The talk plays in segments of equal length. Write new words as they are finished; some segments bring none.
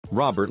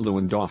Robert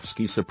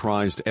Lewandowski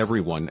surprised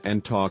everyone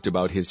and talked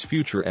about his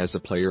future as a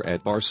player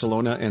at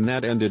Barcelona, and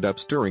that ended up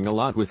stirring a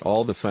lot with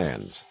all the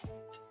fans.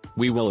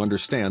 We will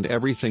understand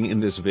everything in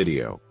this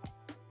video.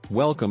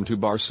 Welcome to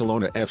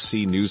Barcelona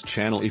FC News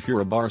channel. If you're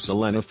a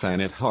Barcelona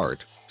fan at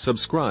heart,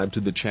 subscribe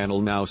to the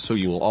channel now so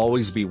you'll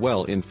always be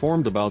well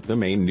informed about the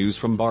main news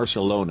from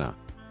Barcelona.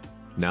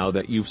 Now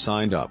that you've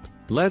signed up,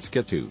 let's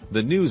get to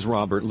the news.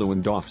 Robert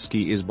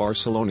Lewandowski is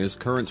Barcelona's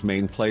current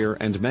main player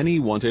and many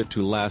want it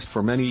to last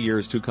for many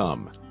years to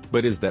come.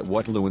 But is that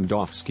what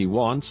Lewandowski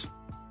wants?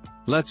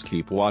 Let's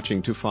keep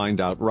watching to find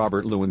out.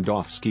 Robert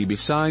Lewandowski,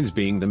 besides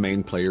being the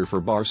main player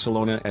for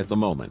Barcelona at the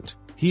moment,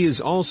 he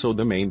is also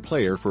the main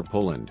player for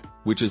Poland,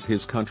 which is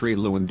his country.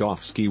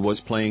 Lewandowski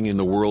was playing in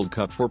the World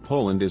Cup for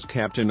Poland as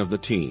captain of the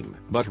team,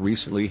 but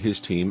recently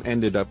his team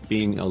ended up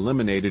being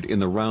eliminated in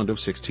the round of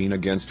 16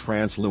 against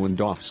France.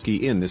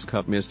 Lewandowski in this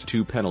cup missed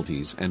 2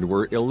 penalties and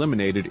were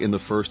eliminated in the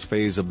first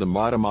phase of the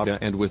mata-mata,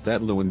 and with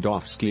that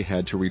Lewandowski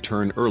had to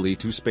return early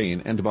to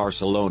Spain and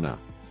Barcelona.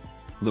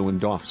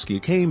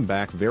 Lewandowski came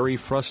back very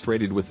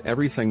frustrated with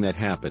everything that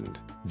happened,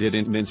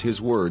 didn't mince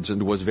his words,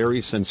 and was very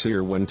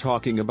sincere when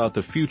talking about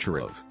the future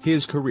of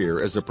his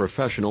career as a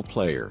professional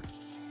player.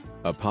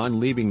 Upon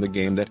leaving the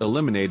game that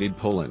eliminated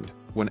Poland,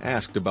 when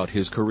asked about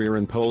his career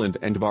in Poland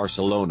and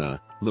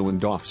Barcelona,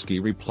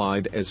 Lewandowski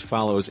replied as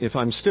follows: "If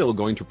I'm still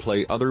going to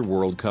play other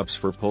World Cups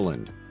for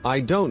Poland, I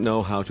don't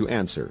know how to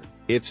answer.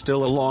 It's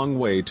still a long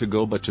way to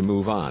go, but to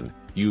move on,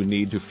 you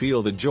need to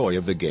feel the joy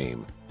of the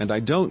game, and I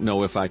don't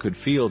know if I could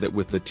feel that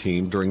with the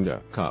team during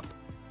the Cup.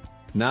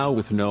 Now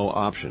with no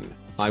option,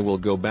 I will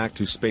go back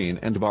to Spain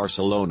and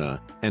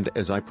Barcelona, and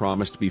as I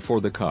promised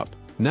before the Cup,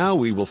 now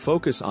we will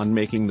focus on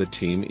making the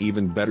team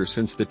even better,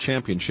 since the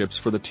championships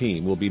for the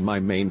team will be my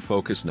main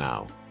focus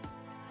now."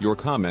 Your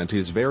comment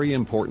is very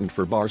important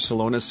for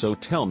Barcelona, so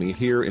tell me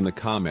here in the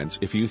comments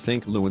if you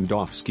think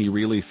Lewandowski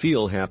really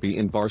feel happy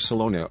in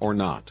Barcelona or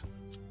not.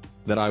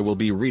 That I will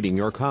be reading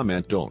your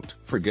comment. Don't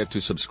forget to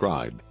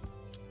subscribe.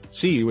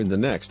 See you in the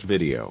next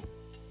video.